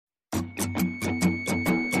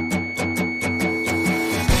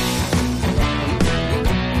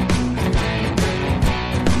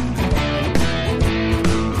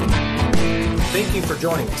for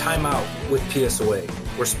joining Time Out with PSOA,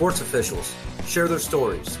 where sports officials share their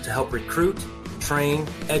stories to help recruit, train,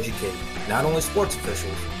 educate not only sports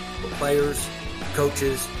officials, but players,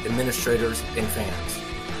 coaches, administrators, and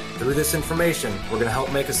fans. Through this information, we're going to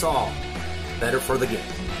help make us all better for the game.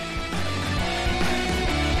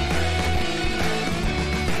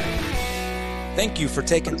 Thank you for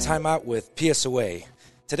taking time out with PSOA.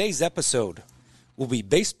 Today's episode will be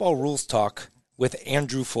Baseball Rules Talk with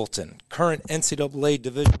Andrew Fulton, current NCAA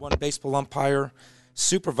Division I baseball umpire,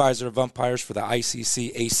 supervisor of umpires for the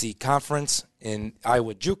ICC AC Conference in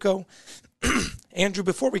Iowa JUCO. Andrew,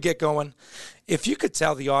 before we get going, if you could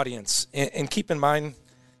tell the audience, and keep in mind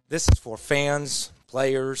this is for fans,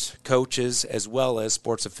 players, coaches, as well as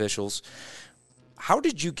sports officials, how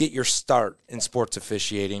did you get your start in sports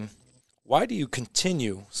officiating? Why do you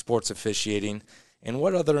continue sports officiating? And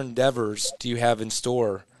what other endeavors do you have in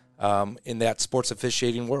store in that sports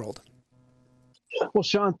officiating world? Well,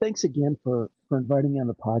 Sean, thanks again for inviting me on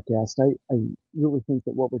the podcast. I really think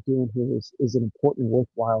that what we're doing here is an important,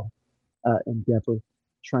 worthwhile endeavor,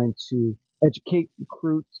 trying to educate,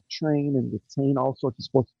 recruit, train, and retain all sorts of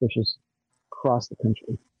sports officials across the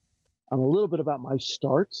country. A little bit about my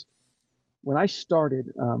start. When I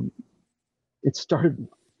started, it started,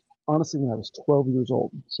 honestly, when I was 12 years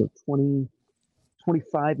old, so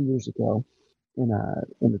 25 years ago, in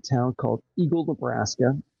a town called Eagle,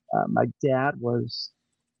 Nebraska. My dad was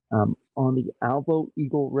on the Alvo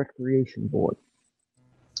Eagle Recreation Board.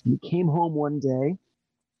 He came home one day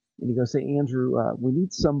and he goes, "Hey, Andrew, we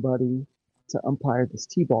need somebody to umpire this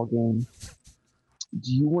T-ball game.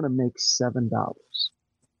 Do you want to make $7?"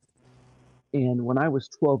 And when I was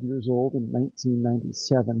 12 years old in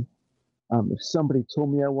 1997, if somebody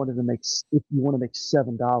told me if you want to make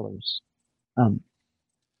 $7,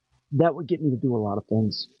 that would get me to do a lot of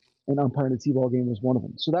things. And umpiring a T-ball game was one of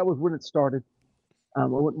them. So that was when it started. I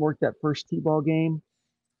went and worked that first T-ball game.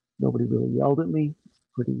 Nobody really yelled at me.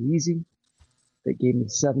 Pretty easy. They gave me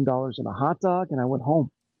 $7 and a hot dog, and I went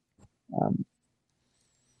home.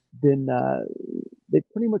 Then they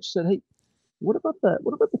pretty much said, "Hey, what about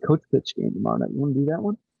the coach pitch game tomorrow night? You want to do that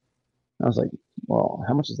one?" And I was like, "Well,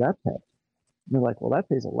 how much does that pay?" And they're like, "Well, that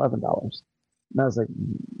pays $11." And I was like,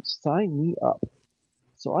 "Sign me up."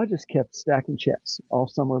 So I just kept stacking checks all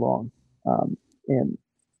summer long. And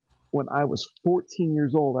when I was 14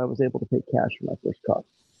 years old, I was able to pay cash for my first car.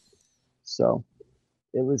 So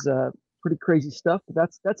it was pretty crazy stuff. But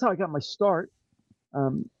that's how I got my start.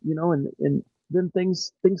 And then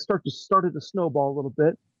things started to snowball a little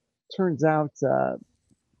bit. Turns out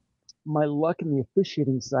my luck in the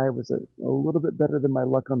officiating side was a little bit better than my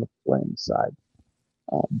luck on the playing side.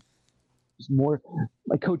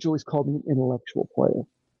 My coach always called me an intellectual player.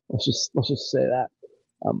 Let's just say that.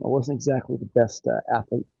 I wasn't exactly the best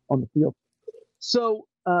athlete on the field. So,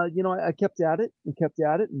 I kept at it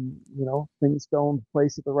and, things fell into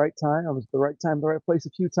place at the right time. I was at the right time, the right place a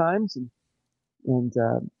few times. And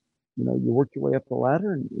you work your way up the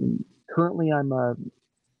ladder. And currently I'm a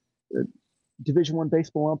Division I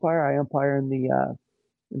baseball umpire. I umpire in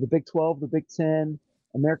the Big 12, the Big 10,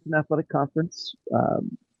 American Athletic Conference,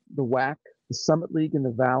 the WAC, the Summit League in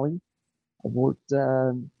the Valley. I've worked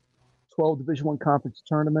 12 Division I conference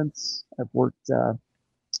tournaments. I've worked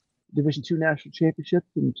Division II national championship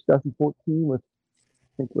in 2014 with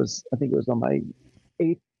I think it was on my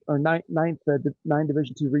ninth 9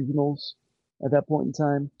 Division II regionals at that point in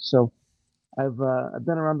time. So I've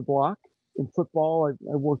been around the block in football.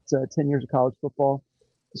 I worked 10 years of college football,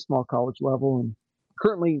 at a small college level, and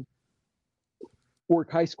currently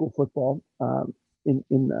work high school football in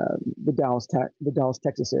the Dallas,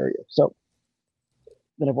 Texas area. So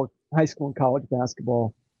then I've worked high school and college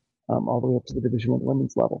basketball all the way up to the Division I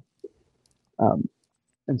women's level.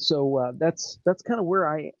 And so that's kind of where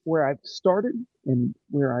I've started and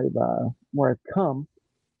where I've come.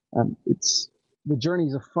 The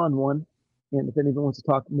journey's a fun one, and if anyone wants to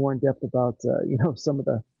talk more in depth about some of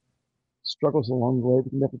the struggles along the way, we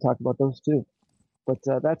can definitely talk about those too. But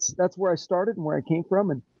that's where I started and where I came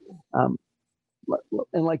from, and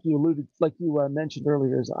like you mentioned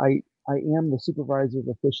earlier, is I am the supervisor of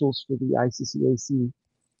officials for the ICCAC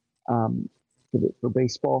for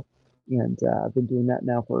baseball, and I've been doing that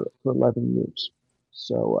now for 11 years.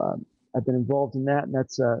 So I've been involved in that, and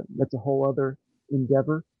that's a whole other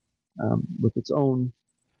endeavor with its own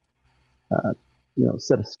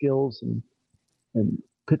set of skills and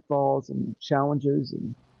pitfalls and challenges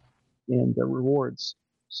and rewards.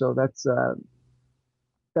 So that's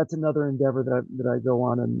another endeavor that I go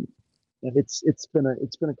on, and it's been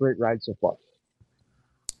a great ride so far.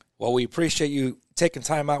 Well, we appreciate you taking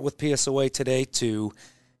time out with PSOA today to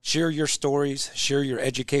share your stories, share your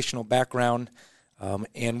educational background.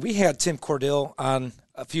 And we had Tim Cordell on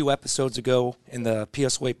a few episodes ago in the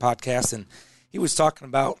PSOA podcast, and he was talking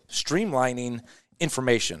about streamlining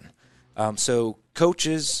information. So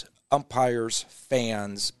coaches, umpires,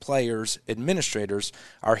 fans, players, administrators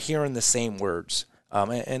are hearing the same words.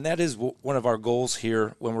 And that is one of our goals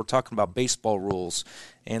here when we're talking about baseball rules.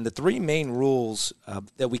 And the three main rules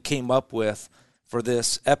that we came up with for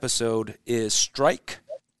this episode is strike,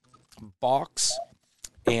 box,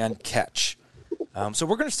 and catch. So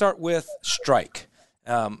we're going to start with strike.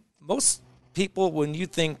 Most people, when you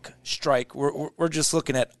think strike, we're just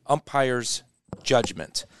looking at umpire's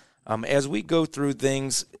judgment. As we go through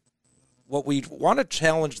things, what we want to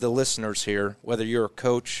challenge the listeners here, whether you're a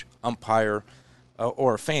coach, umpire,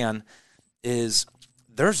 or a fan, is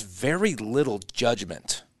there's very little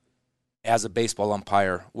judgment as a baseball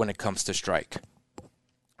umpire when it comes to strike.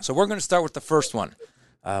 So we're going to start with the first one,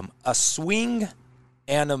 a swing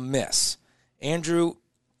and a miss. Andrew,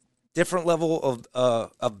 different level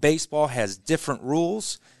of baseball has different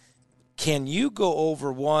rules. Can you go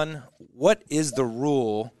over one? What is the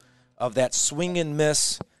rule of that swing and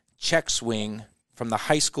miss check swing from the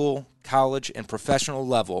high school, college, and professional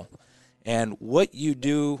level, and what you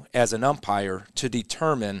do as an umpire to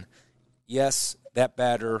determine, yes, that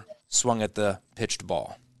batter swung at the pitched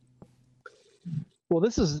ball? Well,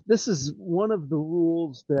 this is one of the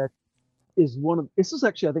rules that this is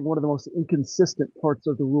actually, I think, one of the most inconsistent parts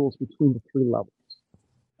of the rules between the three levels.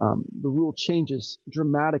 The rule changes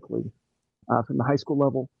dramatically from the high school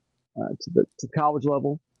level to college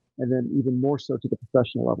level, and then even more so to the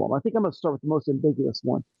professional level. And I think I'm going to start with the most ambiguous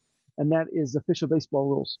one, and that is official baseball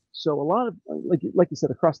rules. So a lot of, like you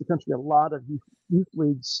said, across the country, a lot of youth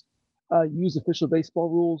leagues use official baseball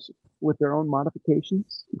rules with their own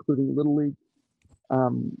modifications, including Little League,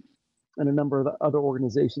 and a number of the other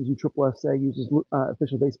organizations. USSSA uses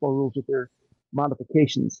official baseball rules with their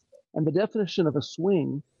modifications. And the definition of a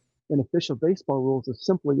swing in official baseball rules is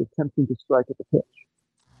simply attempting to strike at the pitch.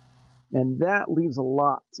 And that leaves a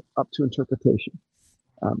lot up to interpretation.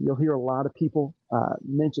 You'll hear a lot of people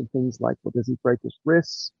mention things like, well, does he break his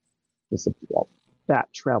wrists? Does the bat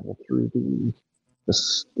travel through the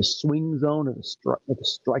swing zone or the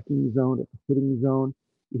striking zone or the hitting zone?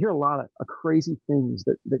 You hear a lot of crazy things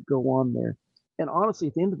that go on there. And honestly,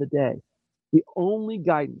 at the end of the day, the only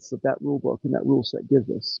guidance that rule book and that rule set gives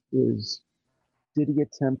us is, did he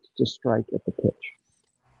attempt to strike at the pitch?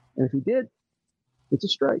 And if he did, it's a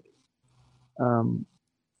strike.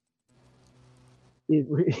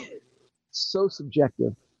 It's so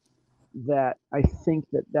subjective that I think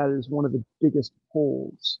that is one of the biggest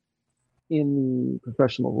holes in the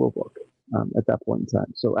professional rule book at that point in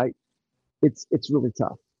time. So it's really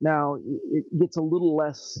tough. Now it gets a little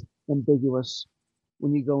less ambiguous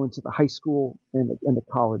when you go into the high school and the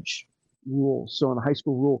college rules. So in the high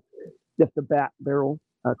school rule, if the bat barrel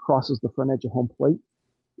crosses the front edge of home plate,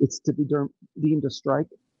 it's to be deemed a strike.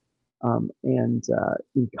 And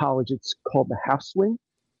in college, it's called the half swing.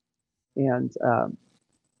 And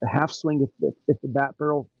the half swing, if the bat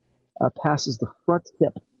barrel passes the front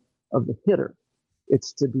hip of the hitter,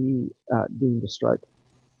 it's to be deemed a strike.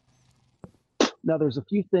 Now, there's a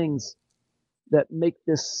few things that make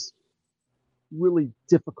this really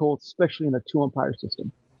difficult, especially in a two-umpire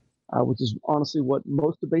system, which is honestly what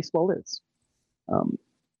most of baseball is.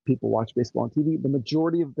 People watch baseball on TV. The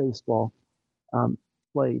majority of baseball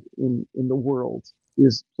played in the world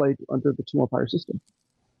is played under the two-umpire system.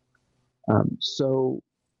 So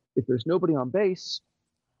if there's nobody on base,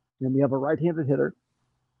 and we have a right-handed hitter,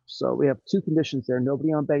 so we have two conditions there: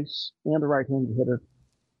 nobody on base and a right-handed hitter.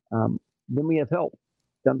 Then we have help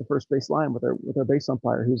down the first base line with our base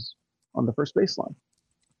umpire who's on the first baseline.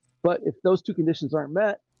 But if those two conditions aren't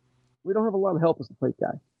met, we don't have a lot of help as the plate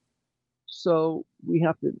guy. So we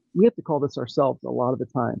have to call this ourselves a lot of the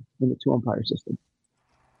time in the two umpire system.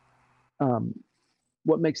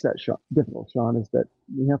 What makes that difficult, Sean, is that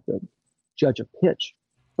we have to judge a pitch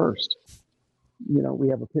first. We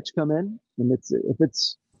have a pitch come in, and if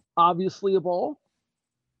it's obviously a ball,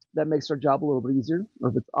 that makes our job a little bit easier. Or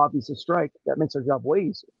if it's obvious a strike, that makes our job way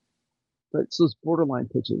easier. But it's those borderline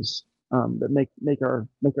pitches that make our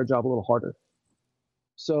job a little harder.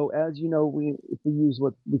 So as you know, if we use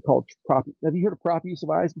what we call prop. Have you heard of prop use of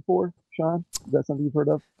eyes before, Sean? Is that something you've heard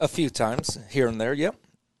of? A few times here and there, yep.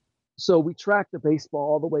 So we track the baseball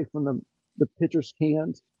all the way from the pitcher's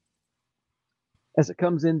hand as it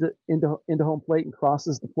comes into home plate and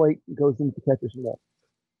crosses the plate and goes into the catcher's mitt.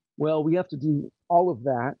 Well, we have to do all of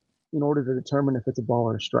that in order to determine if it's a ball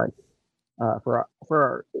or a strike. We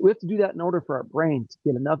have to do that in order for our brain to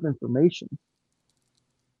get enough information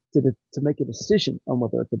to make a decision on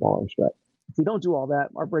whether it's a ball or a strike. If we don't do all that,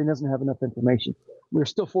 our brain doesn't have enough information. We're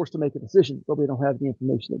still forced to make a decision, but we don't have the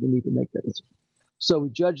information that we need to make that decision. So we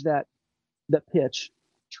judge that pitch,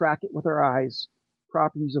 track it with our eyes,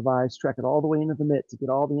 proper use of eyes, track it all the way into the mitt to get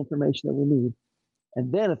all the information that we need.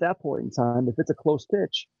 And then at that point in time, if it's a close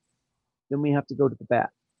pitch, then we have to go to the bat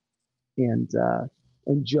and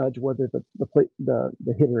judge whether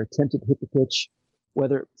the hitter attempted to hit the pitch,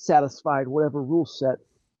 whether it satisfied whatever rule set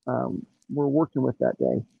we're working with that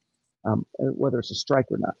day, whether it's a strike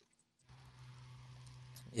or not.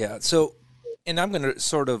 Yeah. So, and I'm going to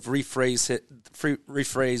sort of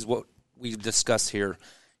rephrase what we discussed here.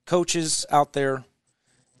 Coaches out there,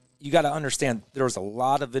 you got to understand there's a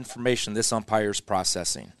lot of information this umpire's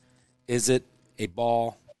processing. Is it a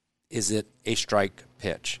ball? Is it a strike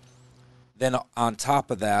pitch? Then on top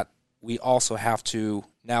of that, we also have to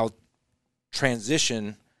now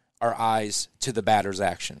transition our eyes to the batter's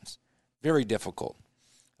actions. Very difficult.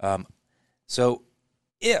 So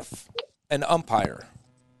if an umpire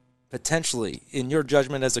potentially, in your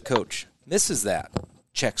judgment as a coach, misses that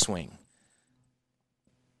check swing,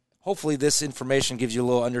 hopefully this information gives you a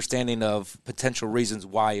little understanding of potential reasons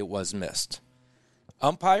why it was missed.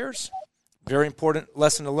 Umpires, very important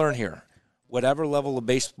lesson to learn here. Whatever level of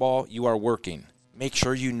baseball you are working, make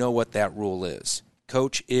sure you know what that rule is.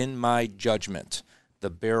 Coach, in my judgment, the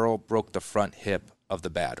barrel broke the front hip of the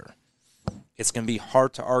batter. It's going to be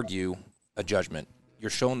hard to argue a judgment. You're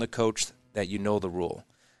showing the coach that you know the rule.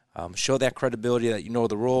 Show that credibility that you know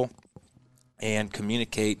the rule and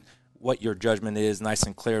communicate what your judgment is nice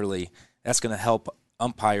and clearly. That's going to help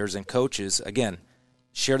umpires and coaches, again,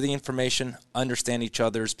 share the information, understand each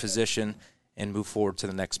other's position, and move forward to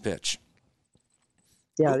the next pitch.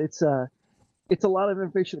 Yeah, it's a lot of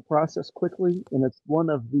information to process quickly, and it's one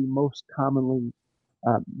of the most commonly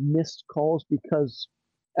missed calls because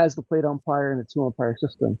as the plate umpire in a two-umpire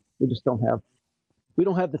system, we don't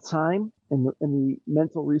have the time and the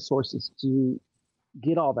mental resources to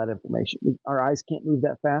get all that information. Our eyes can't move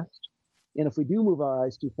that fast, and if we do move our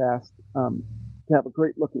eyes too fast to have a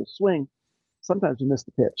great look at a swing, sometimes we miss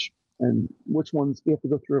the pitch. And which ones we have to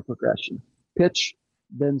go through a progression: pitch,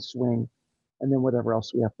 then swing, and then whatever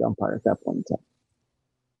else we have to umpire at that point in time.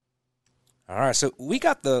 All right, so we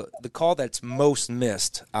got the call that's most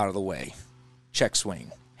missed out of the way. Check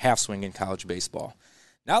swing, half swing in college baseball.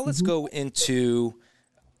 Now let's go into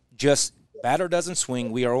just batter doesn't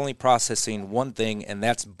swing. We are only processing one thing, and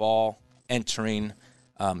that's ball entering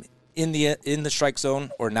in the strike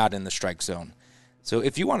zone or not in the strike zone. So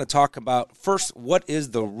if you want to talk about, first, what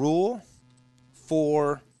is the rule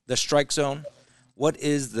for the strike zone? What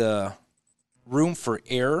is the room for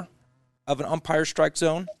error of an umpire strike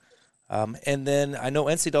zone? And then I know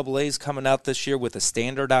NCAA is coming out this year with a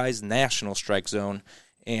standardized national strike zone.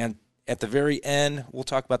 And at the very end, we'll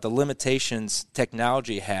talk about the limitations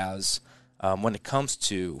technology has when it comes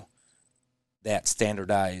to that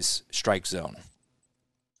standardized strike zone.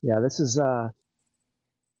 Yeah, this is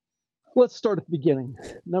let's start at the beginning.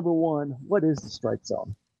 Number one, what is the strike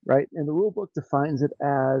zone, right? And the rule book defines it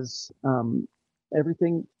as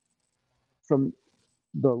everything from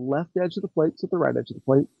the left edge of the plate to the right edge of the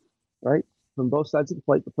plate, right? From both sides of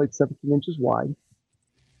the plate's 17 inches wide.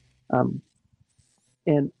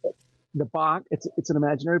 And the box, it's an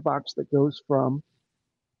imaginary box that goes from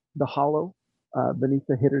the hollow beneath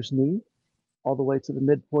the hitter's knee all the way to the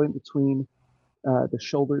midpoint between the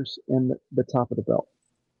shoulders and the top of the belt.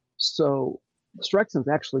 So the strike zone is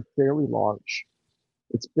actually fairly large.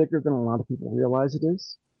 It's bigger than a lot of people realize it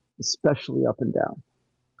is, especially up and down.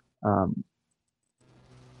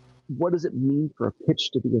 What does it mean for a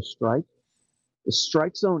pitch to be a strike? The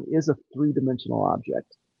strike zone is a three-dimensional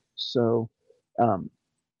object. So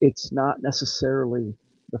it's not necessarily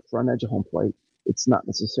the front edge of home plate. It's not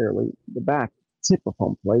necessarily the back tip of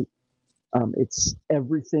home plate. It's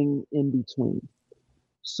everything in between.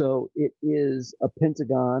 So it is a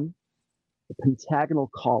pentagon, a pentagonal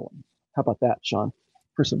column. How about that, Sean,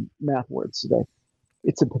 for some math words today?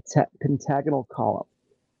 It's a pentagonal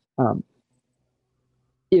column.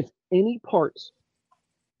 If any part,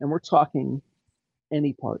 and we're talking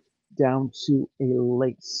any part, down to a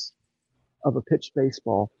lace of a pitch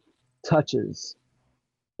baseball touches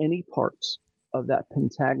any part of that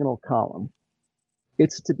pentagonal column,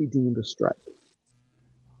 it's to be deemed a strike.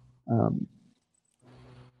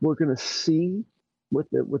 We're going to see with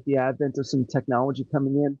the advent of some technology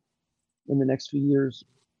coming in the next few years,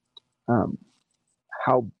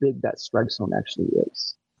 how big that strike zone actually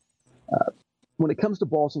is. When it comes to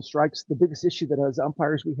balls and strikes, the biggest issue that as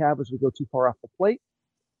umpires we have is we go too far off the plate.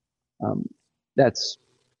 That's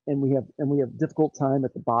and we have difficult time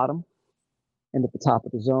at the bottom and at the top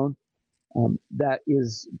of the zone. That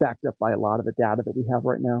is backed up by a lot of the data that we have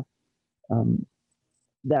right now. Um,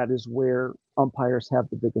 that is where umpires have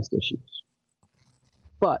the biggest issues.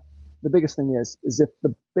 But the biggest thing is if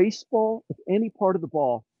the baseball, if any part of the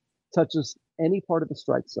ball touches any part of the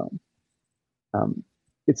strike zone, um,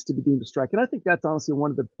 it's to be deemed a strike. And I think that's honestly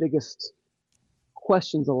one of the biggest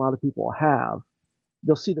questions a lot of people have.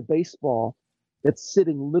 They'll see the baseball that's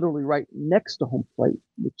sitting literally right next to home plate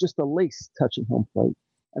with just a lace touching home plate.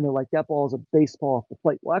 And they're like, that ball is a baseball off the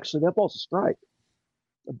plate. Well, actually, that ball's a strike.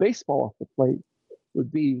 A baseball off the plate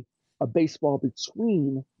would be a baseball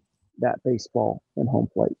between that baseball and home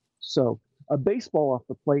plate. So a baseball off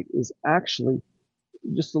the plate is actually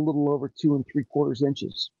just a little over 2 3/4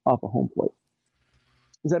 inches off a home plate.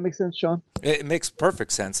 Does that make sense, Sean? It makes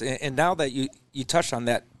perfect sense. And now that you touched on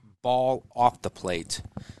that ball off the plate,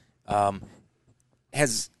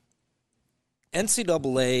 has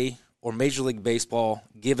NCAA or Major League Baseball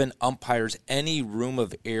given umpires any room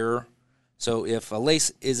of error? So if a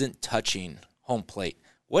lace isn't touching home plate,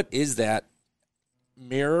 what is that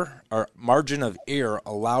mirror or margin of error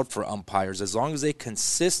allowed for umpires as long as they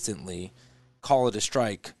consistently call it a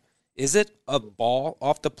strike? Is it a ball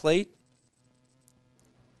off the plate?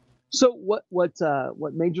 So what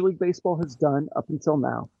Major League Baseball has done up until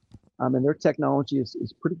now, and their technology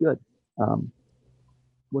is pretty good.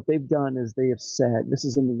 What they've done is they have said this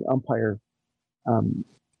is in the umpire um,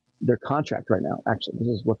 their contract right now. Actually, this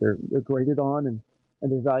is what they're graded on and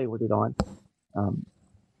they're evaluated on. Um,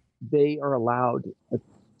 they are allowed a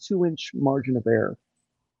 2 inch margin of error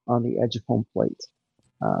on the edge of home plate.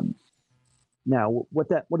 Um, Now, what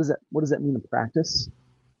does that mean in practice?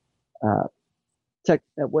 Uh,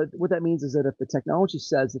 what that means is that if the technology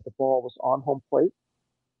says that the ball was on home plate,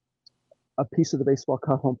 a piece of the baseball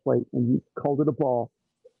caught home plate, and you called it a ball,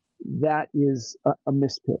 that is a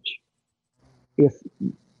missed pitch. If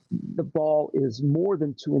the ball is more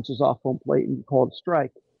than 2 inches off home plate and you call it a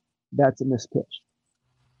strike, that's a missed pitch.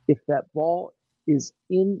 If that ball is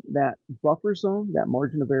in that buffer zone, that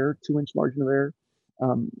margin of error, 2 inch margin of error,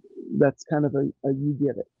 um, that's kind of a you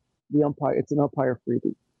get it. The umpire, it's an umpire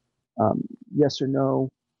freebie. Yes or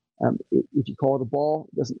no. If you call it a ball,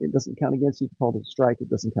 it doesn't count against you. If you call it a strike, it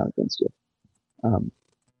doesn't count against you.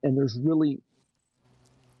 And there's really,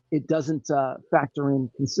 it doesn't factor in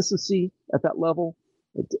consistency at that level.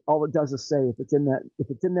 All it does is say if it's in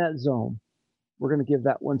that zone, we're going to give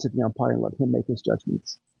that one to the umpire and let him make his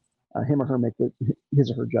judgments, him or her make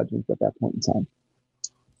his or her judgments at that point in time.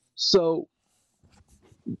 So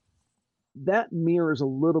that mirrors a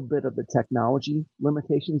little bit of the technology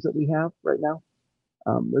limitations that we have right now.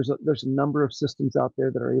 There's a number of systems out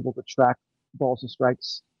there that are able to track balls and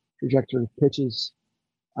strikes, trajectory of pitches.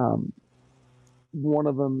 One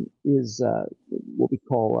of them is what we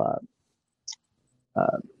call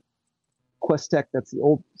Questec. That's the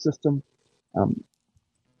old system. Um,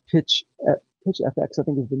 Pitch FX, I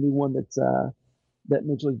think, is the new one that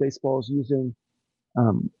Major League Baseball is using.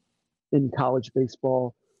 In college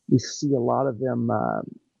baseball, we see a lot of them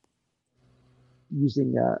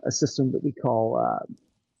using a system that we call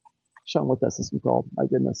Sean, what's that system called? My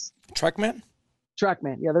goodness. TrackMan?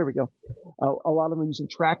 TrackMan. Yeah, there we go. A lot of them are using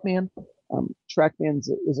TrackMan. TrackMan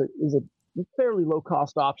is a fairly low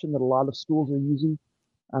cost option that a lot of schools are using.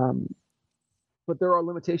 But there are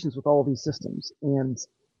limitations with all of these systems. And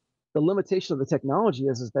the limitation of the technology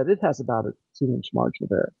is that it has about a 2 inch margin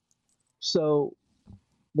of error. So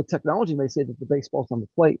the technology may say that the baseball's on the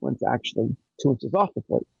plate when it's actually 2 inches off the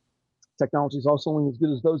plate. Technology is also only as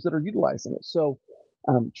good as those that are utilizing it. So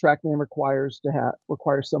TrackMan requires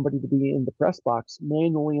somebody to be in the press box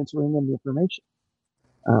manually entering in the information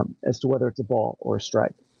as to whether it's a ball or a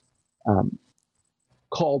strike.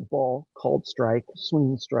 Called ball, called strike,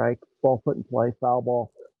 swinging strike, ball put in play, foul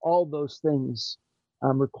ball, all those things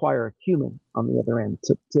require a human on the other end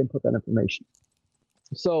to input that information.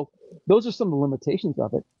 So those are some of the limitations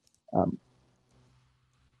of it.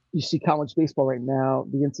 You see college baseball right now,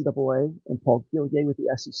 the NCAA and Paul Gillier with the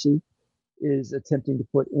SEC is attempting to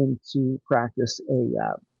put into practice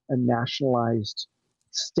a nationalized,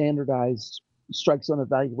 standardized strike zone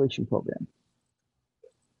evaluation program.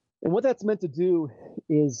 And what that's meant to do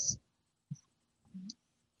is,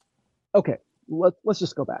 okay, let's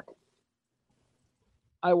just go back.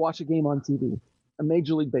 I watch a game on TV, a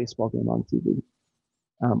Major League Baseball game on TV.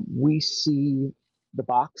 We see the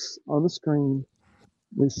box on the screen.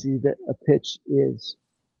 We see that a pitch is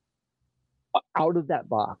out of that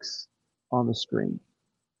box on the screen.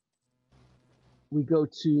 We go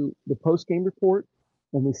to the post-game report,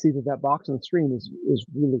 and we see that box on the screen is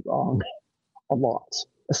really wrong a lot.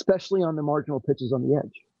 especially on the marginal pitches on the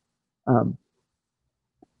edge. Um,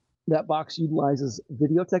 that box utilizes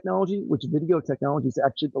video technology, which video technology is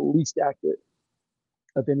actually the least accurate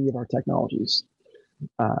of any of our technologies.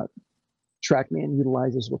 TrackMan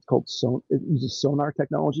utilizes what's called it uses sonar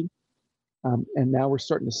technology, and now we're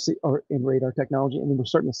starting to see, or in radar technology, and then we're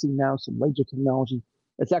starting to see now some laser technology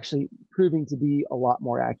that's actually proving to be a lot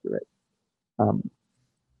more accurate.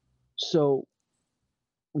 So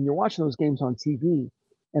when you're watching those games on TV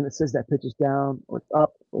and it says that pitch is down or it's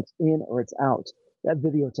up or it's in or it's out, that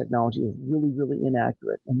video technology is really, really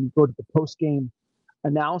inaccurate. And you go to the post-game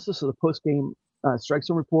analysis or the post-game strike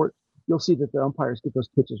zone report, you'll see that the umpires get those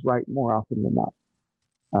pitches right more often than not.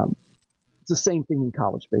 It's the same thing in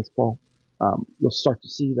college baseball. You'll start to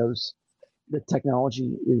see the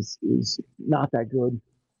technology is not that good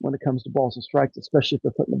when it comes to balls and strikes, especially if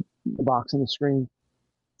they're putting the box on the screen.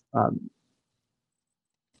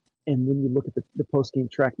 And when you look at the post-game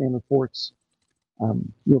TrackMan reports,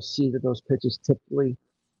 you'll see that those pitches typically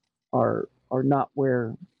are not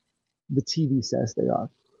where the TV says they are.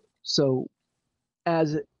 So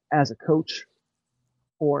as a coach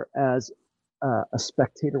or as a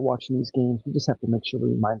spectator watching these games, we just have to make sure we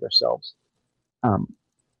remind ourselves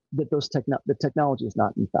that the technology is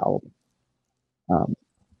not infallible.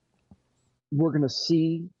 We're going to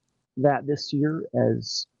see that this year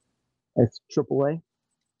as AAA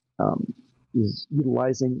is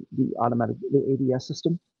utilizing the ADS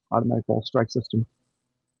system, automatic ball strike system,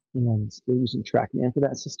 and they're using TrackMan for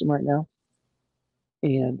that system right now.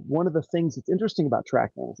 And one of the things that's interesting about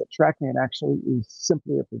TrackMan is that TrackMan actually is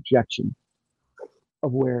simply a projection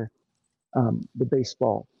of where the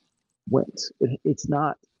baseball went. It's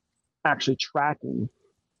not actually tracking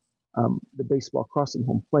the baseball crossing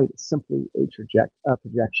home plate. It's simply a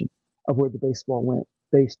projection of where the baseball went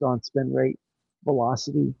based on spin rate,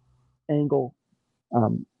 velocity, angle,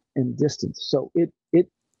 and distance. So it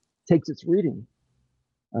takes its reading,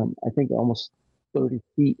 I think almost 30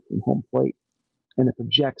 feet from home plate, and it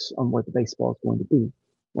projects on where the baseball is going to be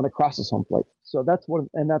when it crosses home plate. So that's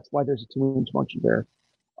why there's a 2-inch margin there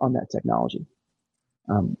on that technology.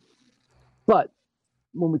 But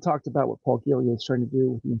when we talked about what Paul Gilliard is trying to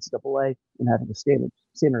do with the NCAA and having a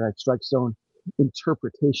standardized strike zone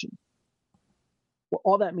interpretation, well,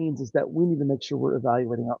 all that means is that we need to make sure we're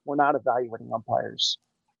not evaluating umpires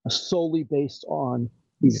solely based on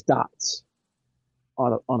these dots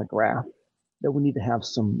on a graph. That we need to have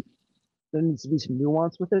there needs to be some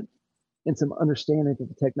nuance with it and some understanding that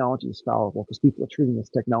the technology is fallible, because people are treating this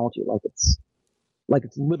technology like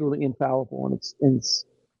it's literally infallible and it's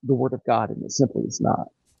the word of God, and it simply is not.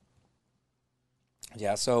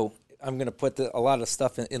 Yeah, so I'm going to put a lot of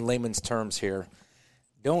stuff in layman's terms here.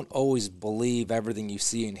 Don't always believe everything you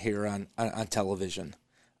see and hear on television.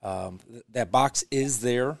 That box is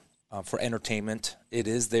there for entertainment. It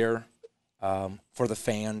is there for the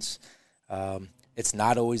fans. It's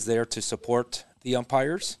not always there to support the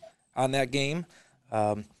umpires on that game.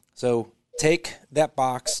 So take that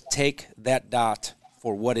box, take that dot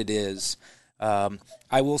for what it is.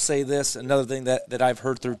 I will say this, another thing that I've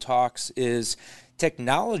heard through talks is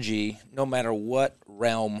technology, no matter what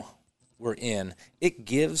realm we're in, it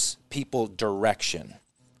gives people direction,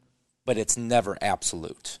 but it's never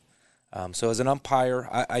absolute. So as an umpire,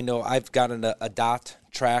 I know I've gotten a dot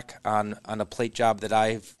track on a plate job that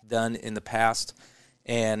I've done in the past,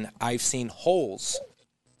 and I've seen holes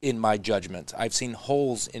in my judgment. I've seen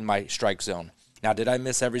holes in my strike zone. Now, did I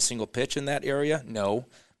miss every single pitch in that area? No.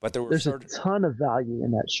 But there's a ton of value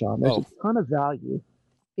in that, Sean. There's a ton of value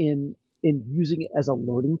in using it as a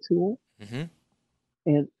loading tool,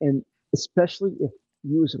 and especially if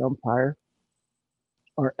you as an umpire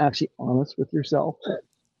are actually honest with yourself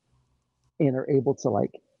and are able to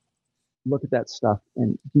look at that stuff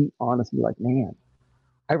and be honest and be like, man,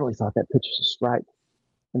 I really thought that pitch was a strike,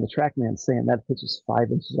 and the TrackMan's saying that pitch is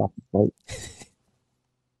 5 inches off the plate.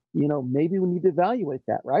 Maybe we need to evaluate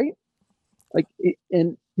that, right?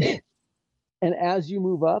 And as you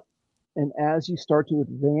move up and as you start to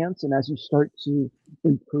advance and as you start to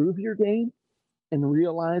improve your game and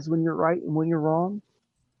realize when you're right and when you're wrong,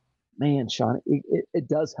 man, Sean, it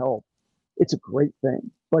does help. It's a great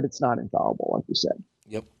thing, but it's not infallible, like you said.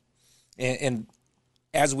 Yep. And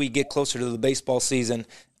as we get closer to the baseball season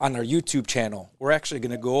on our YouTube channel, we're actually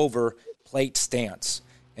going to go over plate stance.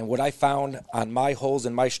 And what I found on my holes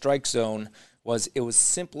in my strike zone was it was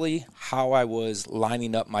simply how I was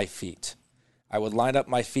lining up my feet. I would line up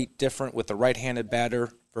my feet different with a right-handed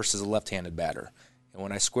batter versus a left-handed batter. And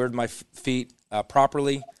when I squared my feet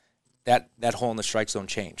properly, that hole in the strike zone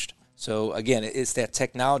changed. So, again, it's that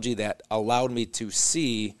technology that allowed me to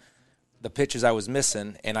see the pitches I was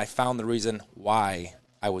missing, and I found the reason why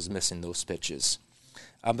I was missing those pitches.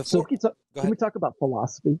 So can we talk about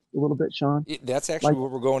philosophy a little bit, Sean? That's actually where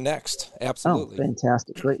we're going next. Absolutely. Oh,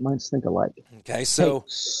 fantastic. Great minds think alike. Okay, so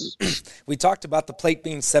we talked about the plate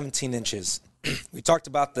being 17 inches. We talked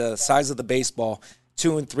about the size of the baseball,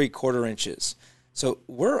 2 3/4 inches. So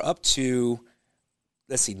we're up to,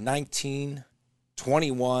 19,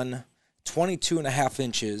 21, 22 and a half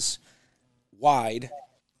inches wide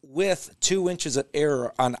with 2 inches of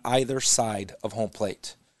error on either side of home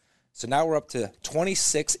plate. So now we're up to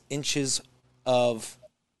 26 inches of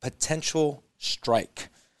potential strike.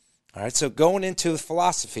 All right, so going into the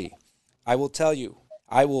philosophy, I will tell you,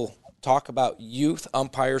 I will talk about youth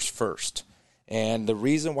umpires first. And the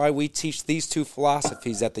reason why we teach these two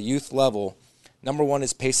philosophies at the youth level, number one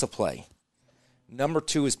is pace of play. Number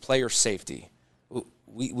two is player safety.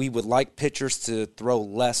 We would like pitchers to throw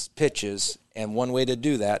less pitches, and one way to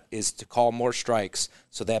do that is to call more strikes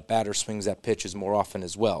so that batter swings at pitches more often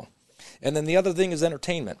as well. And then the other thing is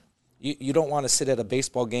entertainment. You don't want to sit at a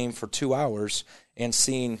baseball game for 2 hours and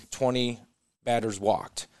seeing 20 batters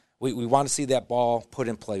walked. We want to see that ball put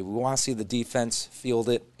in play. We want to see the defense field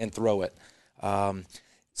it and throw it.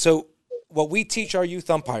 So what we teach our youth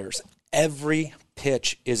umpires, every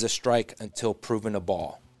pitch is a strike until proven a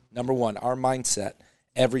ball. Number one, our mindset,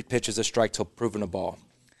 every pitch is a strike till proven a ball.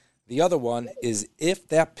 The other one is if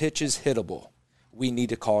that pitch is hittable, we need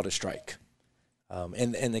to call it a strike.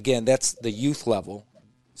 And again, that's the youth level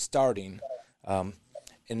starting. And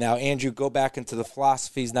now, Andrew, go back into the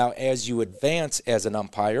philosophies now as you advance as an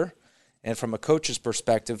umpire. And from a coach's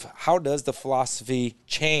perspective, how does the philosophy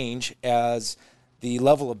change as the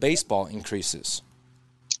level of baseball increases?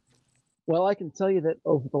 Well, I can tell you that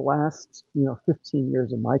over the last 15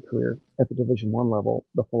 years of my career at the Division I level,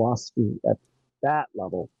 the philosophy at that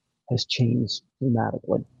level has changed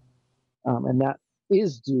dramatically. And that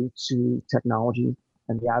is due to technology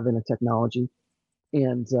and the advent of technology.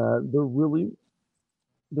 And they're really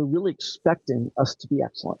expecting us to be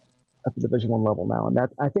excellent at the Division I level now. And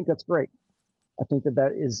I think that's great. I think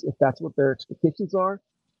that is, if that's what their expectations are,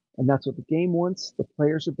 and that's what the game wants, the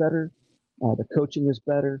players are better, the coaching is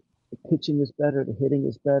better, the pitching is better, the hitting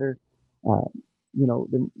is better.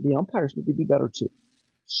 The umpires need to be better too.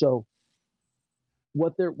 So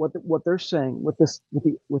what they're saying with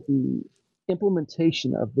the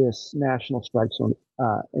implementation of this National Strike Zone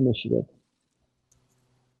initiative,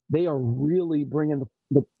 they are really bringing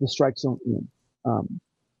the strike zone in,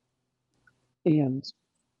 and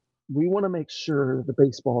we want to make sure the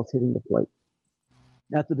baseball is hitting the plate.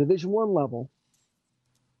 At the Division I level,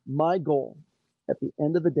 my goal at the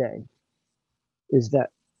end of the day is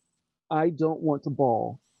that I don't want to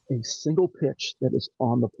ball a single pitch that is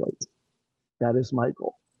on the plate. That is my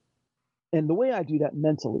goal. And the way I do that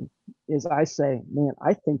mentally is I say, man,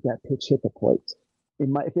 I think that pitch hit the plate.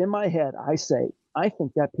 If in my head I say, I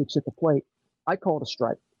think that pitch hit the plate, I call it a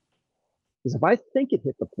strike. Because if I think it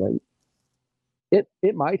hit the plate,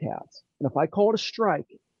 it might have. And if I call it a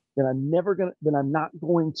strike, then I'm not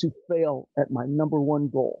going to fail at my number one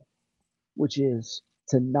goal, which is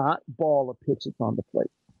to not ball a pitch that's on the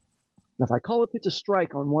plate. And if I call a pitch a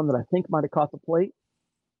strike on one that I think might have caught the plate,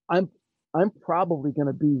 I'm probably going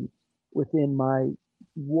to be within my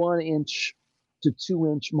 1 inch to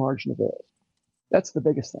 2 inch margin of error. That's the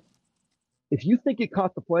biggest thing. If you think it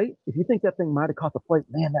caught the plate, if you think that thing might have caught the plate,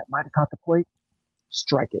 man, that might have caught the plate,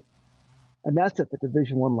 strike it. And that's at the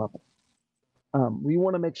Division I level. We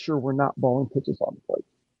want to make sure we're not balling pitches on the plate.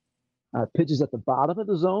 Pitches at the bottom of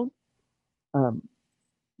the zone,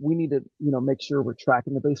 we need to make sure we're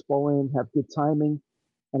tracking the baseball in, have good timing.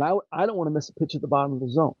 And I don't want to miss a pitch at the bottom of the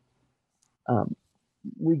zone.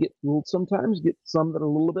 We get ruled sometimes, get some that are a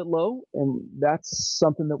little bit low, and that's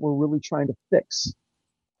something that we're really trying to fix.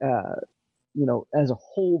 As a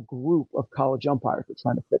whole group of college umpires, we're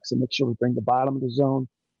trying to fix and make sure we bring the bottom of the zone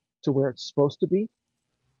to where it's supposed to be.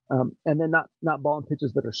 And then not balling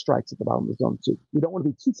pitches that are strikes at the bottom of the zone too. We don't want to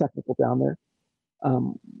be too technical down there.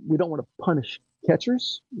 We don't want to punish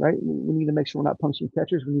catchers, right? We need to make sure we're not punishing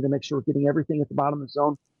catchers. We need to make sure we're getting everything at the bottom of the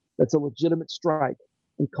zone that's a legitimate strike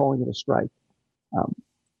and calling it a strike.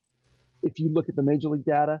 If you look at the major league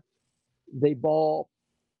data, they ball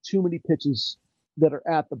too many pitches that are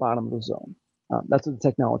at the bottom of the zone. That's what the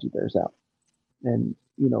technology bears out. And,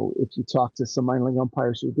 if you talk to some minor league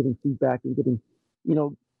umpires who are getting feedback and getting,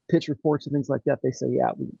 pitch reports and things like that, they say,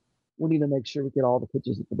 yeah, we need to make sure we get all the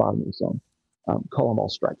pitches at the bottom of the zone. Call them all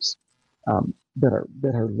strikes that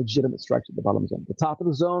are legitimate strikes at the bottom of the zone. The top of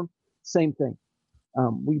the zone, same thing.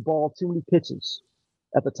 We ball too many pitches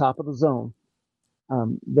at the top of the zone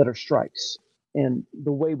that are strikes. And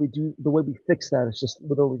the way we fix that is just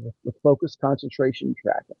literally with focus, concentration, and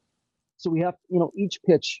tracking. So we have, each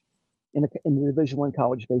pitch in the Division One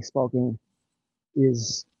college baseball game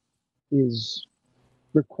is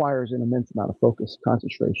requires an immense amount of focus,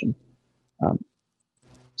 concentration. Um,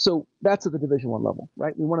 so that's at the Division One level,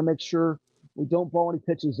 right? We want to make sure we don't ball any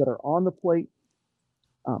pitches that are on the plate.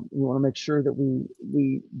 We want to make sure that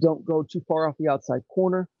we don't go too far off the outside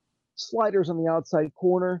corner. Sliders on the outside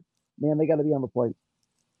corner, man, they got to be on the plate.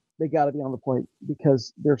 They got to be on the plate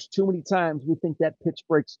because there's too many times we think that pitch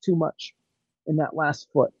breaks too much in that last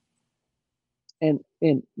foot. And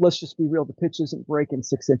let's just be real, the pitch isn't breaking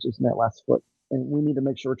 6 inches in that last foot, and we need to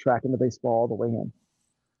make sure we're tracking the baseball all the way in.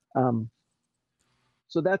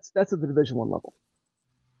 So that's at the Division One level.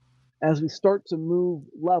 As we start to move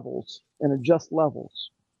levels and adjust levels,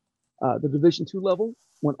 the Division Two level,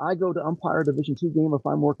 when I go to umpire a Division Two game, if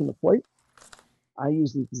I'm working the plate, I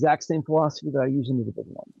use the exact same philosophy that I use in the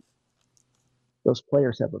Division One. Those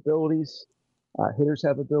players have abilities, hitters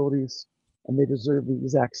have abilities, and they deserve the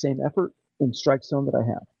exact same effort in strike zone that I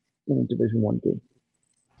have in a Division One game.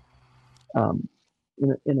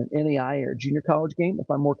 In an NAI or junior college game, if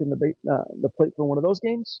I'm working the plate for one of those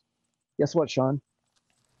games, guess what, Sean?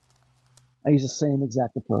 I use the same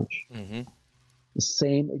exact approach. Mm-hmm. The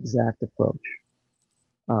same exact approach.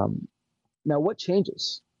 Now, what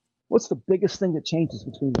changes? What's the biggest thing that changes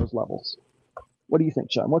between those levels? What do you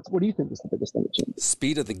think, Sean? What do you think is the biggest thing that changes?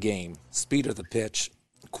 Speed of the game, speed of the pitch,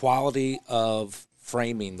 quality of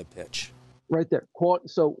framing the pitch. Right there.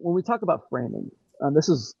 So when we talk about framing, this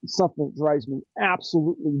is something that drives me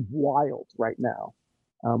absolutely wild right now.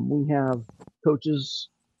 We have coaches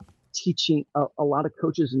teaching, a lot of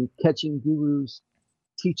coaches and catching gurus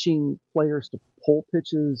teaching players to pull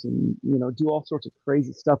pitches and, do all sorts of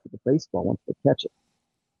crazy stuff with the baseball once they catch it.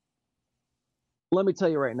 Let me tell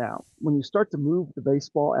you right now, when you start to move the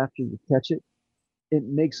baseball after you catch it, it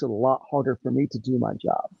makes it a lot harder for me to do my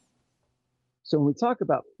job. So when we talk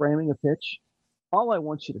about framing a pitch, all I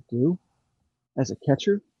want you to do as a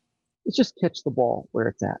catcher is just catch the ball where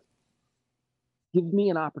it's at. Give me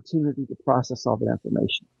an opportunity to process all that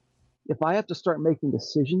information. If I have to start making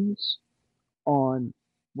decisions on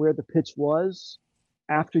where the pitch was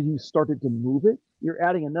after you started to move it, you're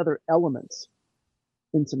adding another element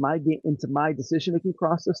into my decision-making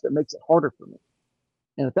process that makes it harder for me.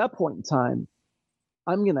 And at that point in time,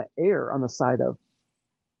 I'm going to err on the side of,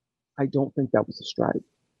 I don't think that was a strike.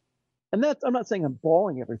 And I'm not saying I'm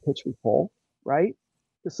balling every pitch we pull, right?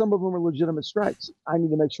 Because some of them are legitimate strikes. I need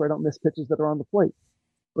to make sure I don't miss pitches that are on the plate.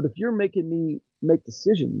 But if you're making me make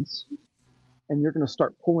decisions and you're going to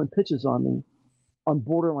start pulling pitches on me, on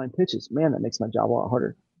borderline pitches, man, that makes my job a lot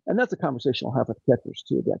harder. And that's a conversation I'll have with catchers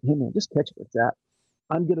too. Be like, hey man, just catch it where it's at.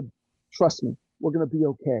 Trust me, we're going to be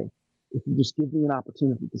okay if you just give me an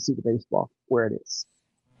opportunity to see the baseball where it is.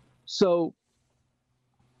 So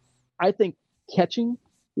I think catching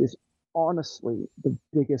is honestly the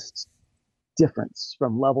biggest difference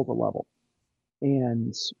from level to level.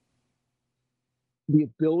 And the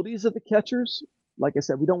abilities of the catchers, like I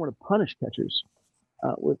said, we don't want to punish catchers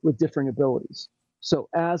with differing abilities. So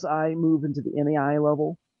as I move into the NAI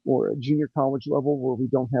level or a junior college level where we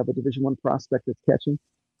don't have a Division I prospect that's catching,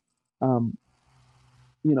 I'm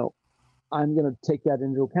going to take that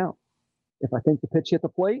into account. If I think the pitch hit the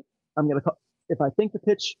plate, if I think the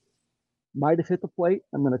pitch might have hit the plate,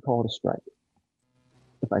 I'm going to call it a strike.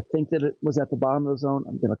 If I think that it was at the bottom of the zone,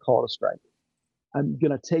 I'm going to call it a strike. I'm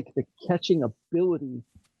going to take the catching ability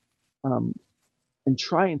and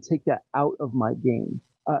try and take that out of my game,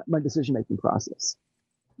 my decision-making process.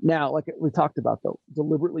 Now, like we talked about, though,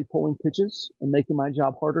 deliberately pulling pitches and making my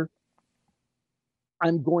job harder,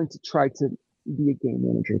 I'm going to try to be a game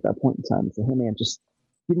manager at that point in time and say, hey, man, just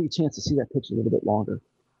give me a chance to see that pitch a little bit longer.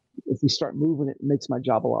 If we start moving it, it makes my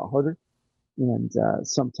job a lot harder. And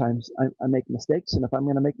sometimes I make mistakes. And if I'm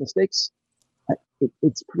going to make mistakes,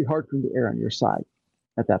 it's pretty hard for me to err on your side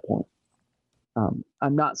at that point.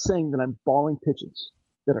 I'm not saying that I'm balling pitches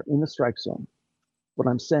that are in the strike zone. What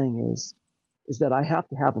I'm saying is that I have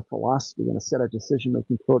to have a philosophy and a set of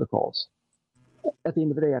decision-making protocols. At the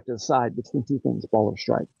end of the day, I have to decide between two things, ball or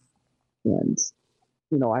strike. And,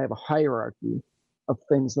 I have a hierarchy of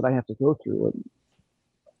things that I have to go through.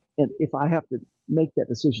 And if I have to make that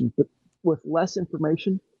decision, but with less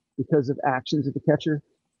information because of actions of the catcher,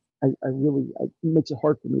 it makes it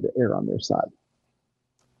hard for me to err on their side.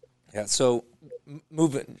 Yeah, so we're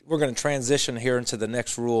going to transition here into the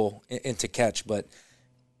next rule, into catch, but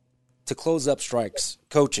to close up strikes,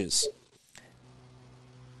 coaches,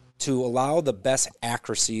 to allow the best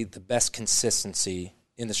accuracy, the best consistency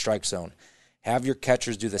in the strike zone, Have your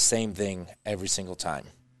catchers do the same thing every single time.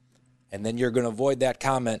 And then you're going to avoid that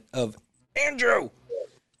comment of, Andrew,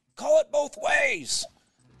 call it both ways.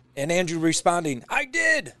 And Andrew responding, I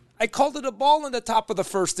did. I called it a ball in the top of the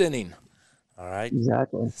first inning. All right.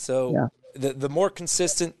 Exactly. So the more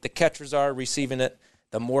consistent the catchers are receiving it,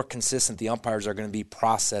 the more consistent the umpires are going to be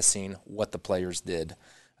processing what the players did.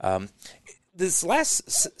 This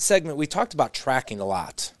last segment, we talked about tracking a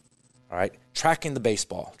lot. All right. Tracking the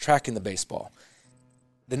baseball.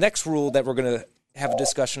 The next rule that we're going to have a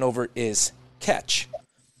discussion over is catch.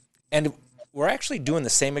 And we're actually doing the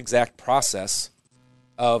same exact process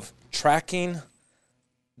of tracking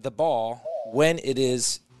the ball when it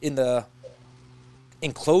is in the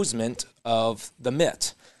enclosement of the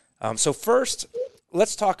mitt. So first,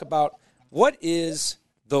 let's talk about what is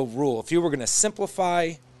the rule. If you were going to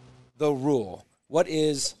simplify the rule, what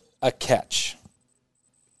is a catch?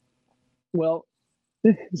 Well,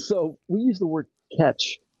 so we use the word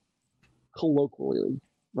catch colloquially,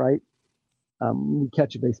 right? We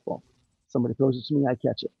catch a baseball. Somebody throws it to me, I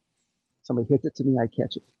catch it. Somebody hits it to me, I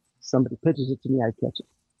catch it. Somebody pitches it to me, I catch it.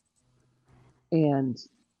 And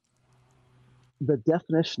the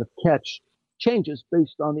definition of catch changes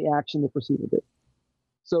based on the action that preceded it.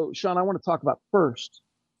 So, Sean, I want to talk about first,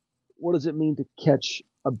 what does it mean to catch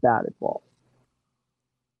a batted ball,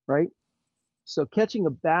 right? So catching a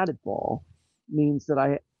batted ball means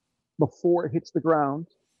that before it hits the ground,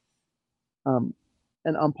 an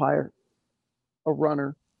umpire, a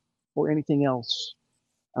runner, or anything else,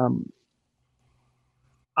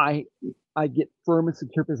 I get firm and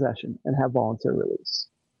secure possession and have voluntary release.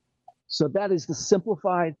 So that is the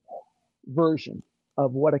simplified version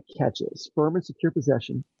of what a catch is: firm and secure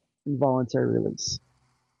possession and voluntary release.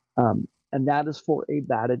 And that is for a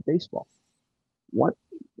batted baseball.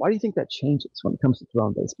 Why do you think that changes when it comes to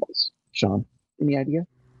thrown baseballs, Sean? Any idea?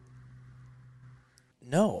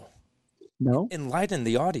 No. Enlighten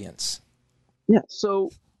the audience. Yeah. So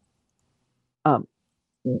when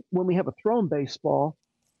we have a thrown baseball,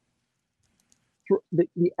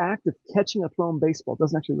 the act of catching a thrown baseball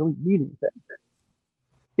doesn't actually really mean anything.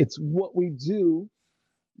 It's what we do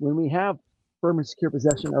when we have firm and secure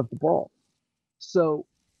possession of the ball. So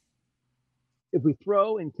if we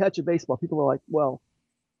throw and catch a baseball, people are like, well,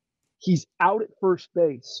 he's out at first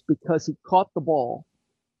base because he caught the ball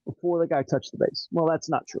before the guy touched the base. Well, that's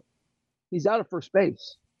not true. He's out at first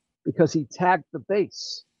base because he tagged the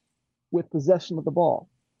base with possession of the ball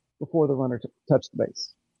before the runner touched the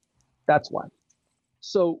base. That's why.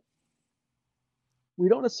 So we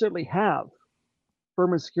don't necessarily have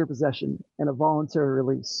firm and secure possession and a voluntary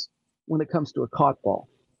release when it comes to a caught ball.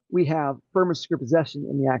 We have firm and secure possession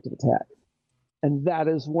in the act of attack. And that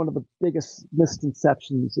is one of the biggest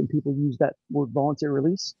misconceptions, and people use that word voluntary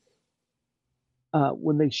release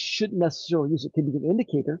when they shouldn't necessarily use it. It can be an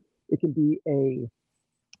indicator. It can be a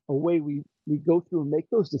way we go through and make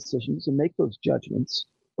those decisions and make those judgments,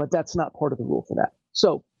 but that's not part of the rule for that.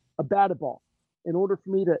 So a batted ball, in order for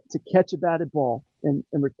me to catch a batted ball and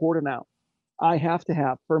record an out, I have to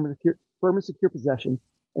have firm and secure possession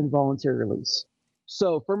and voluntary release.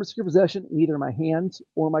 So firm and secure possession in either my hands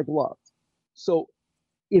or my glove. So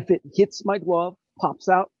if it hits my glove, pops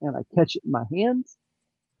out, and I catch it in my hands,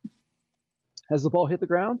 has the ball hit the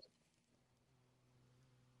ground?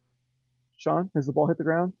 Sean, has the ball hit the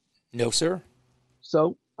ground? No, sir.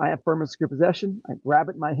 So I have firm and secure possession. I grab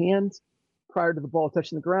it in my hands prior to the ball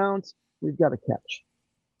touching the ground. We've got a catch.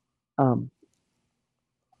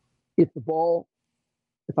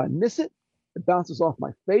 If I miss it, it bounces off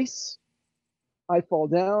my face. I fall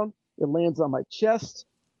down. It lands on my chest.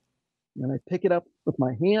 And I pick it up with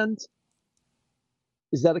my hand.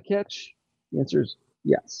 Is that a catch? The answer is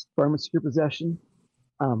yes. Firm and secure possession,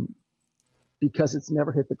 because it's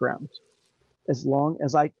never hit the ground. As long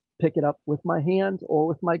as I pick it up with my hand or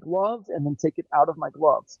with my glove and then take it out of my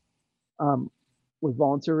gloves with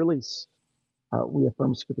voluntary release, we have firm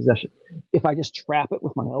and secure possession. If I just trap it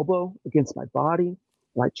with my elbow against my body,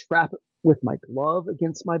 or I trap it with my glove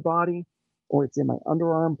against my body, or it's in my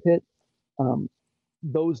underarm pit,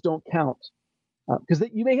 those don't count. Because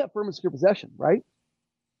you may have firm and secure possession, right?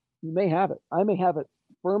 You may have it. I may have it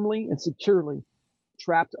firmly and securely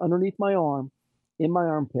trapped underneath my arm, in my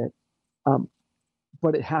armpit.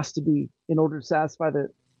 But it has to be, in order to satisfy the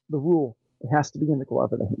rule, it has to be in the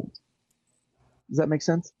glove of the hand. Does that make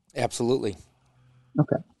sense? Absolutely.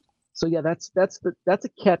 Okay. So yeah, that's a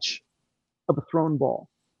catch of a thrown ball.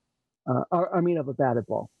 Of a batted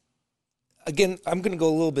ball. Again, I'm going to go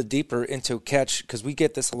a little bit deeper into catch because we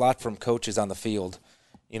get this a lot from coaches on the field,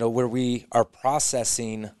 where we are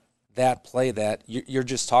processing that play that you're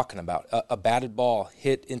just talking about. A batted ball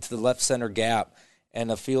hit into the left center gap, and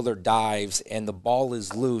the fielder dives, and the ball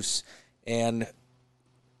is loose, and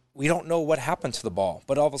we don't know what happened to the ball.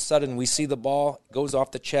 But all of a sudden, we see the ball goes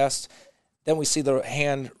off the chest, then we see the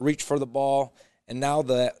hand reach for the ball, and now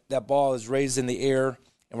that ball is raised in the air,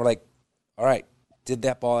 and we're like, all right, did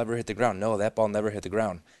that ball ever hit the ground? No, that ball never hit the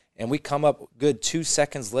ground. And we come up good 2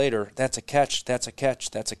 seconds later, that's a catch, that's a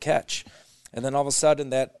catch, that's a catch. And then all of a sudden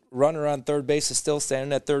that runner on third base is still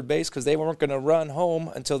standing at third base because they weren't going to run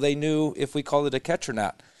home until they knew if we called it a catch or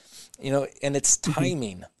not. And it's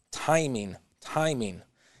timing.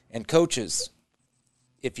 And coaches,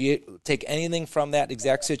 if you take anything from that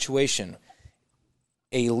exact situation,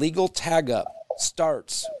 a legal tag up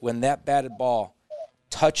starts when that batted ball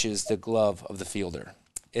touches the glove of the fielder.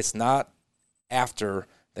 It's not after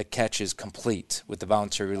the catch is complete with the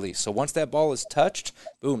voluntary release. So once that ball is touched,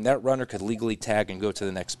 boom, that runner could legally tag and go to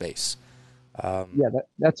the next base.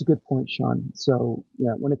 That's a good point, Sean. So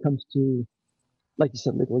when it comes to, like you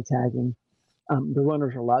said, legally tagging, the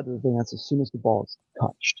runners are allowed to advance as soon as the ball is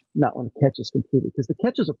touched, not when the catch is completed, because the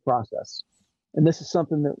catch is a process. And this is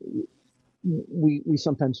something that we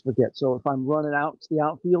sometimes forget. So if I'm running out to the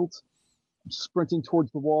outfield, I'm sprinting towards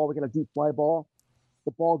the wall, we got a deep fly ball,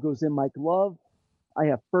 the ball goes in my glove, I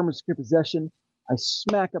have firm and secure possession, I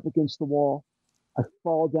smack up against the wall, I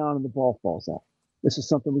fall down and the ball falls out. This is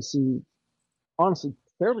something we see, honestly,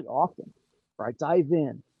 fairly often, where I dive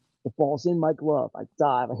in, the ball's in my glove, I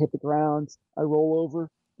dive, I hit the ground, I roll over,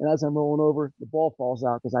 and as I'm rolling over, the ball falls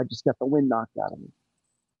out because I just got the wind knocked out of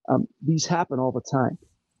me. These happen all the time.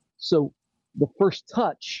 So the first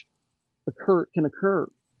touch can occur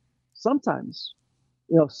sometimes,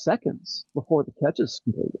 seconds before the catch is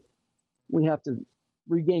completed. We have to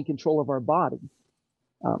regain control of our body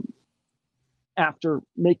after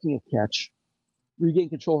making a catch, regain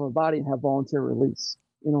control of our body and have voluntary release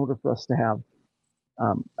in order for us to have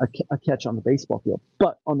a catch on the baseball field.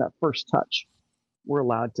 But on that first touch, we're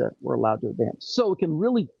allowed to advance. So it can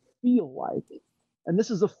really feel like, and this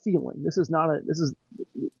is a feeling.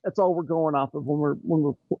 That's all we're going off of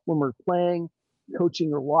when we're playing,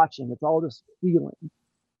 coaching, or watching. It's all just feeling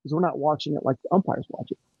because we're not watching it like the umpires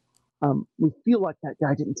watch it. We feel like that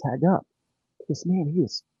guy didn't tag up because, man, he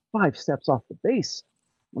was 5 steps off the base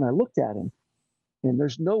when I looked at him, and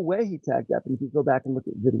there's no way he tagged up. And if you go back and look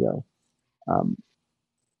at video,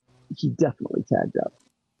 he definitely tagged up.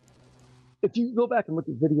 If you go back and look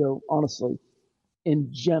at video, honestly, in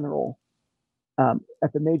general,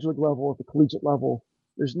 at the major league level, at the collegiate level,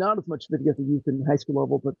 there's not as much video at the youth and high school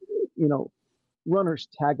level, but runners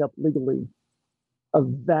tag up legally a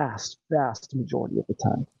vast majority of the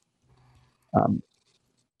time.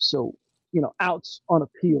 So outs on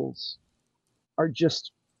appeals are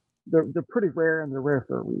just they're pretty rare, and they're rare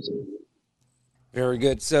for a reason. Very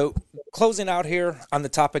good. So closing out here on the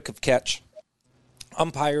topic of catch,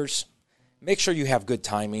 umpires, make sure you have good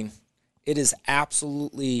timing. It is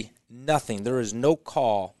absolutely nothing. There is no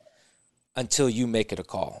call until you make it a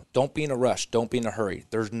call. Don't be in a rush. Don't be in a hurry.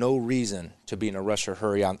 There's no reason to be in a rush or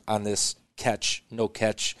hurry on this catch, no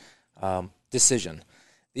catch decision.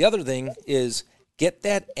 The other thing is get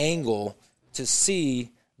that angle to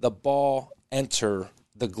see the ball enter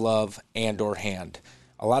the glove and or hand.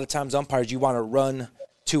 A lot of times umpires, you want to run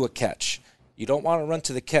to a catch. You don't want to run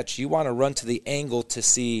to the catch. You want to run to the angle to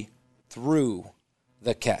see through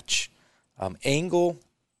the catch. Angle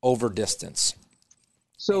over distance.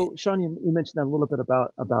 So, Sean, you mentioned that a little bit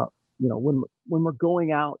about when we're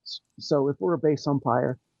going out. So if we're a base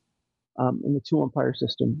umpire in the 2-umpire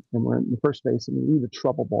system and we're in the first base and we leave a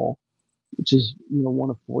trouble ball, which is one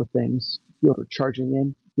of 4 things: fielder charging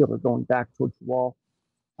in, fielder going back towards the wall,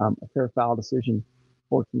 a fair foul decision,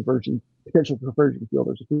 or potential conversion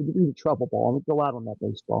fielders. If we leave a trouble ball and we go out on that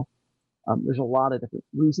baseball, there's a lot of different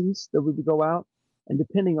reasons that we would go out, and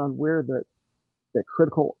depending on where the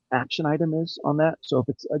critical action item is on that. So if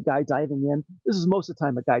it's a guy diving in, this is most of the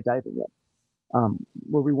time a guy diving in,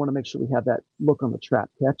 where we want to make sure we have that look on the trap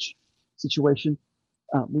catch situation.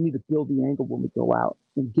 We need to build the angle when we go out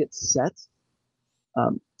and get set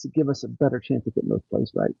to give us a better chance of getting those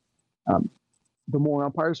plays right. The more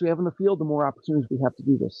umpires we have in the field, the more opportunities we have to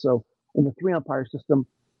do this. So in the 3-umpire system,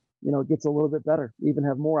 it gets a little bit better. We even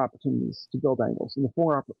have more opportunities to build angles. In the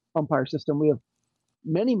 4-umpire system, we have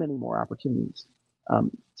many more opportunities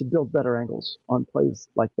to build better angles on plays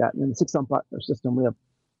like that. And in the 6-umpire system, we have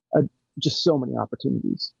just so many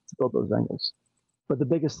opportunities to build those angles. But the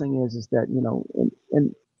biggest thing is that,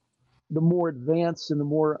 and the more advanced and the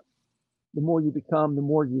more you become, the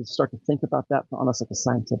more you start to think about that on a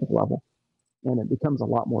scientific level. And it becomes a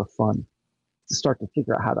lot more fun to start to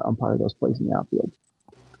figure out how to umpire those plays in the outfield.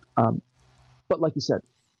 But like you said,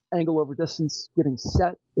 angle over distance, getting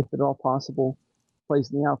set, if at all possible,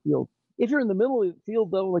 plays in the outfield. If you're in the middle of the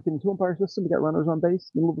field, though, like in the two-umpire system, we got runners on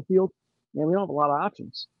base, middle of the field, man, we don't have a lot of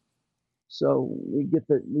options. So we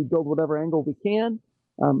build whatever angle we can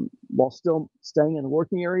while still staying in the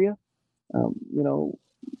working area,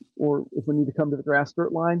 or if we need to come to the grass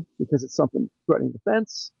dirt line because it's something threatening the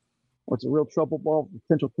fence, or it's a real trouble ball with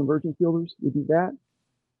potential converging fielders, we do that.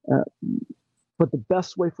 But the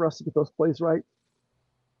best way for us to get those plays right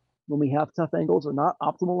when we have tough angles or not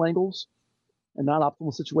optimal angles and not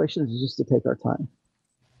optimal situations is just to take our time.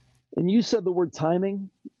 And you said the word timing,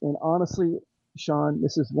 and honestly, Sean,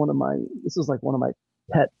 this is like one of my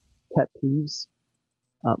pet peeves.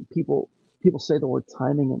 People say the word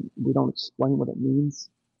timing and we don't explain what it means.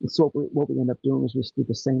 And so what we end up doing is just do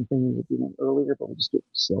the same thing we were doing earlier, but we just do it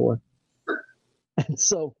slower. And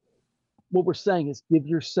so what we're saying is give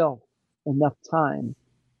yourself enough time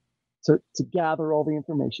to gather all the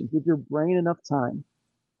information. Give your brain enough time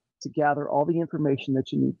to gather all the information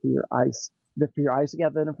that you need for your eyes to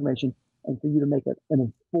gather that information and for you to make an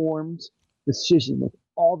informed decision with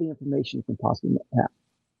all the information you can possibly have.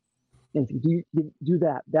 And if you do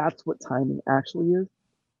that, that's what timing actually is.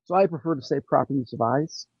 So I prefer to say proper use of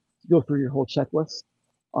eyes. Go through your whole checklist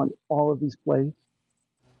on all of these plays,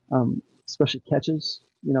 especially catches.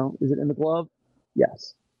 Is it in the glove?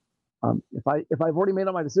 Yes. If I've already made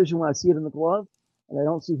up my decision when I see it in the glove, and I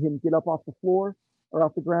don't see him get up off the floor or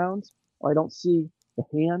off the ground, or I don't see the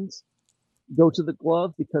hands go to the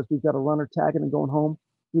glove because we've got a runner tagging and going home,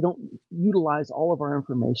 we don't utilize all of our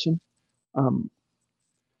information.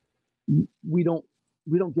 We don't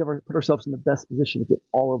put ourselves in the best position to get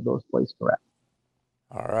all of those plays correct.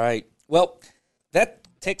 All right. Well, that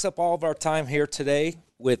takes up all of our time here today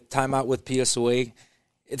with Time Out with PSOA.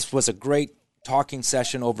 It was a great talking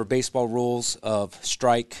session over baseball rules of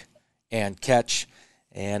strike and catch,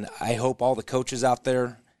 and I hope all the coaches out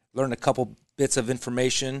there learn a couple bits of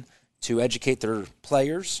information to educate their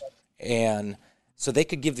players, and so they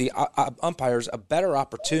could give the umpires a better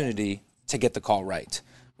opportunity to get the call right.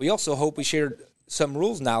 We also hope we shared some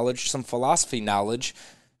rules knowledge, some philosophy knowledge,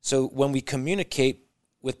 so when we communicate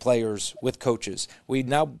with players, with coaches, we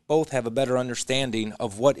now both have a better understanding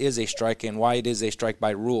of what is a strike and why it is a strike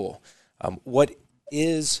by rule. What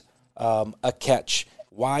is a catch?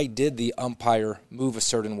 Why did the umpire move a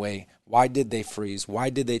certain way? Why did they freeze?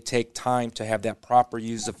 Why did they take time to have that proper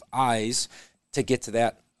use of eyes to get to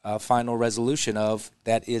that final resolution of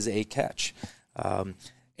that is a catch?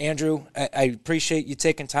 Andrew, I appreciate you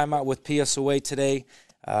taking time out with PSOA today.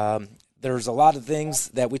 There's a lot of things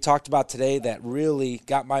that we talked about today that really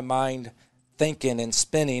got my mind thinking and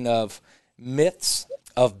spinning of myths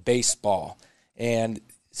of baseball and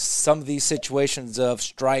some of these situations of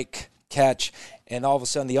strike, catch, and all of a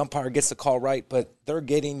sudden the umpire gets the call right, but they're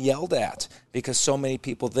getting yelled at because so many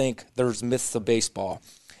people think there's myths of baseball.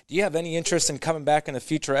 Do you have any interest in coming back in a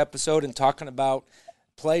future episode and talking about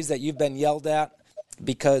plays that you've been yelled at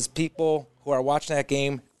because people who are watching that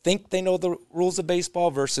game think they know the rules of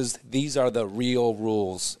baseball versus these are the real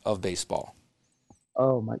rules of baseball?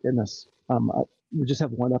 Oh, my goodness. We just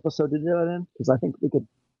have one episode to do it in because I think we could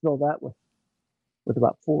fill that with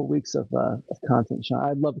about 4 weeks of content, Sean.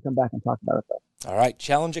 I'd love to come back and talk about it, though. All right.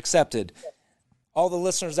 Challenge accepted. All the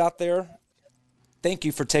listeners out there, thank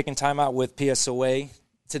you for taking time out with PSOA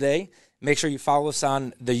today. Make sure you follow us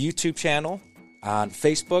on the YouTube channel, on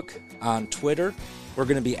Facebook, on Twitter. We're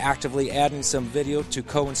going to be actively adding some video to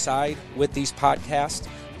coincide with these podcasts.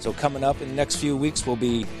 So coming up in the next few weeks will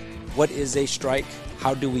be what is a strike?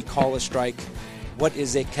 How do we call a strike? What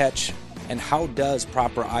is a catch? And how does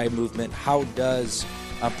proper eye movement, how does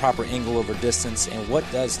proper angle over distance, and what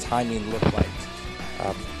does timing look like?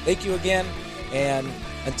 Thank you again, and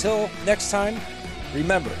until next time,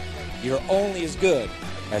 remember, you're only as good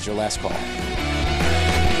as your last call.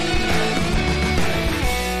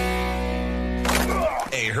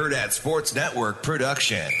 A Herd at Sports Network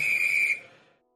production.